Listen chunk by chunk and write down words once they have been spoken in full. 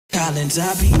Collins,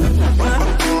 I be.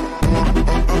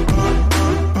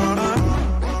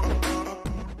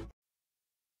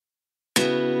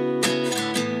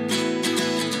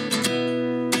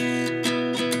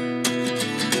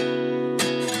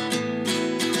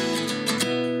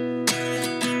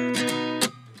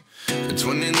 At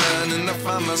 29 and I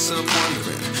find myself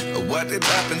wondering what did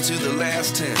happen to the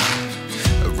last 10.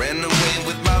 I ran away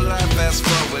with my life, fast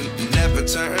forward, never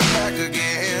turn back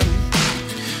again.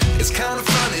 It's kind of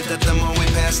funny that the more we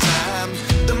pass time,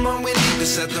 the more we need to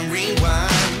set them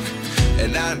rewind.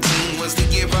 And 19 was the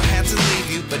year I had to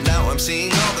leave you, but now I'm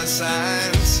seeing all the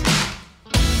signs.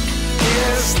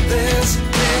 Is this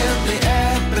really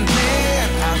happening?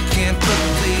 I can't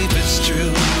believe it's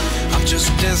true. I'm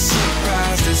just as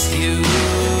surprised as you.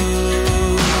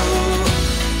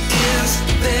 Is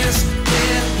this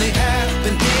really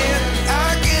happening?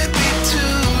 I can't be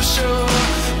too sure,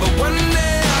 but one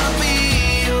day I'll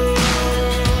be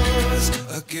yours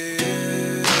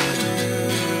again.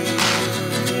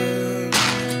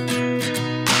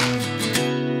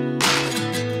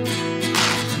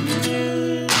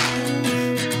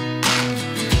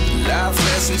 Life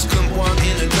lessons come one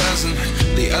in a dozen.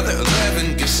 The other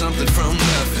 11 give something from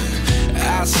nothing.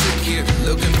 I sit here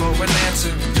looking for an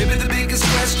answer. Maybe the biggest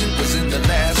question was in the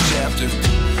last chapter.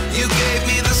 You gave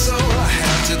me the soul I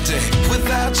have today.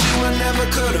 Without you I never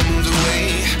could have moved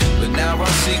away. But now I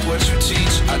see what you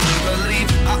teach. I do believe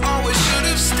I always should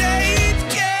have stayed.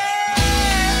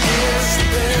 Yeah. Is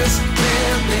this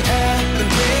really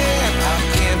happening? I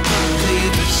can't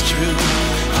believe it's true.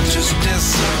 I'm just as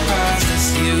surprised as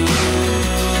you.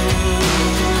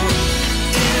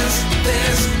 Is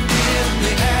this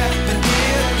really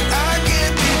happening? I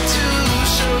can't be too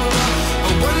sure,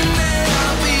 but one day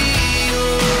I'll be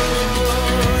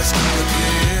yours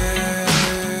again.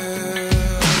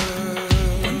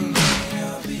 One day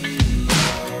I'll be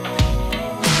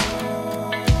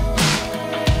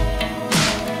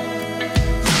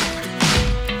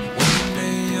One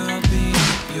day I'll be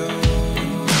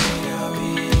yours.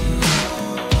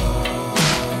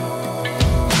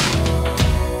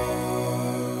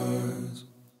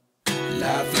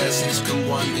 Life lessons come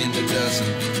one in a dozen.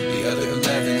 The other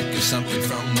 11 give something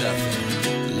from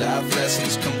nothing. Life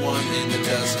lessons come one in a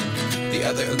dozen. The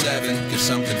other 11 give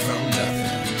something from nothing.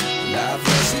 Life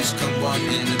lessons come one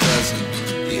in a dozen.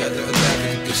 The other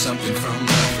 11 give something from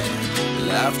nothing.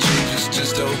 Life changes,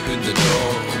 just open the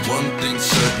door. One thing's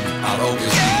certain, I'll always be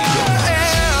yours.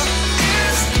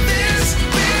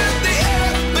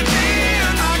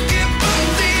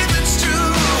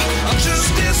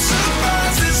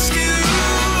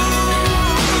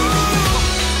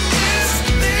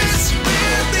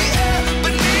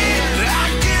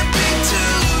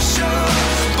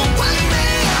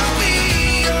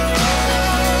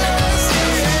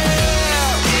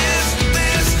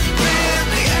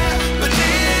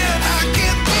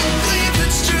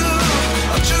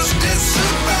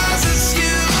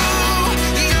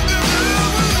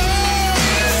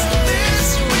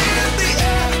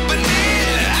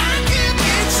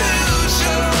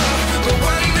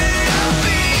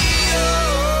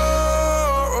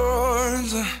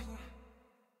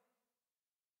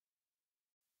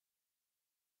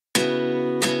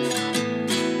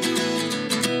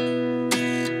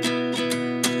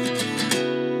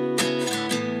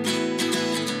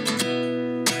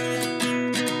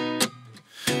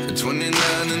 At 29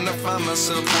 and I find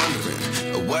myself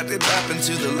wondering what did happen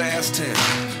to the last 10.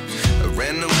 I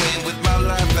ran away with my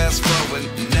life, fast forward,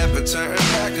 never turn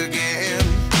back again.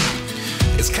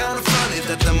 It's kind of funny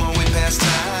that the more we pass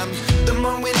time, the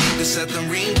more we need to set them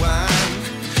rewind.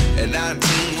 And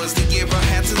 19 was the year I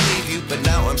had to leave you, but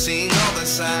now I'm seeing all the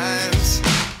signs.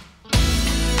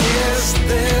 Is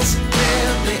this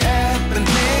really happening?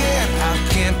 I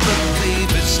can't believe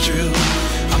it's true.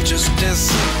 I'm just as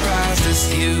surprised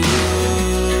as you.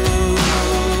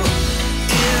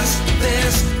 Is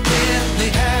this really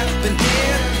happening?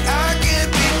 I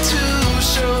can't be too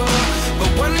sure, but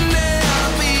one day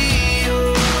I'll be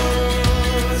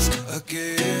yours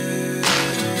again.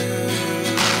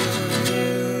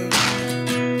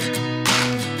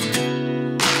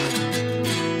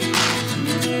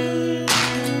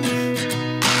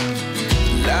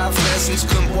 Life lessons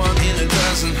come one in a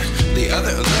dozen. The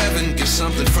other 11 give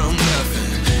something from nothing.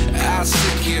 I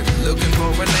sit here looking for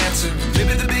an answer.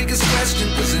 Maybe the biggest question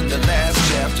was in the last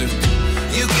chapter.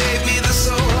 You gave me the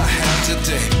soul I have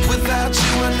today. Without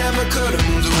you I never could have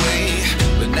moved away.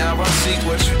 But now I see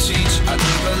what you teach. I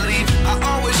do believe I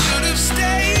always should have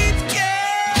stayed.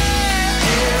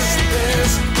 Yeah. Is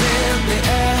this really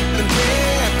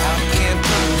happening? I can't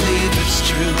believe it's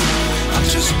true. I'm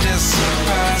just as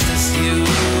surprised as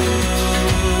you.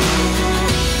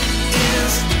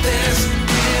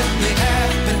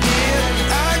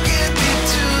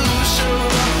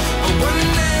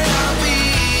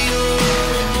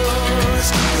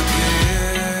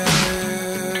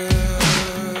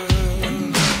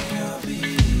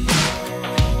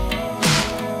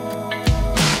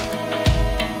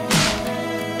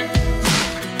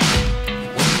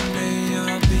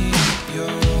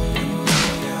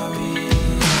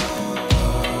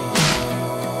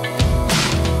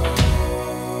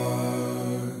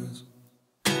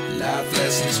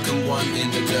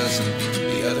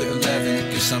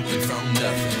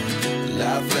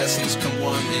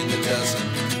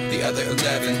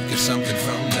 get something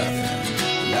from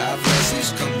nothing. Life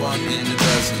lessons come one in a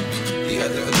dozen. The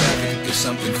other 11 get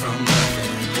something from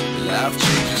nothing. Life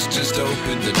changes just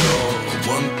open the door.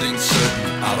 One thing's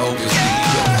certain, I'll always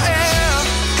be yours.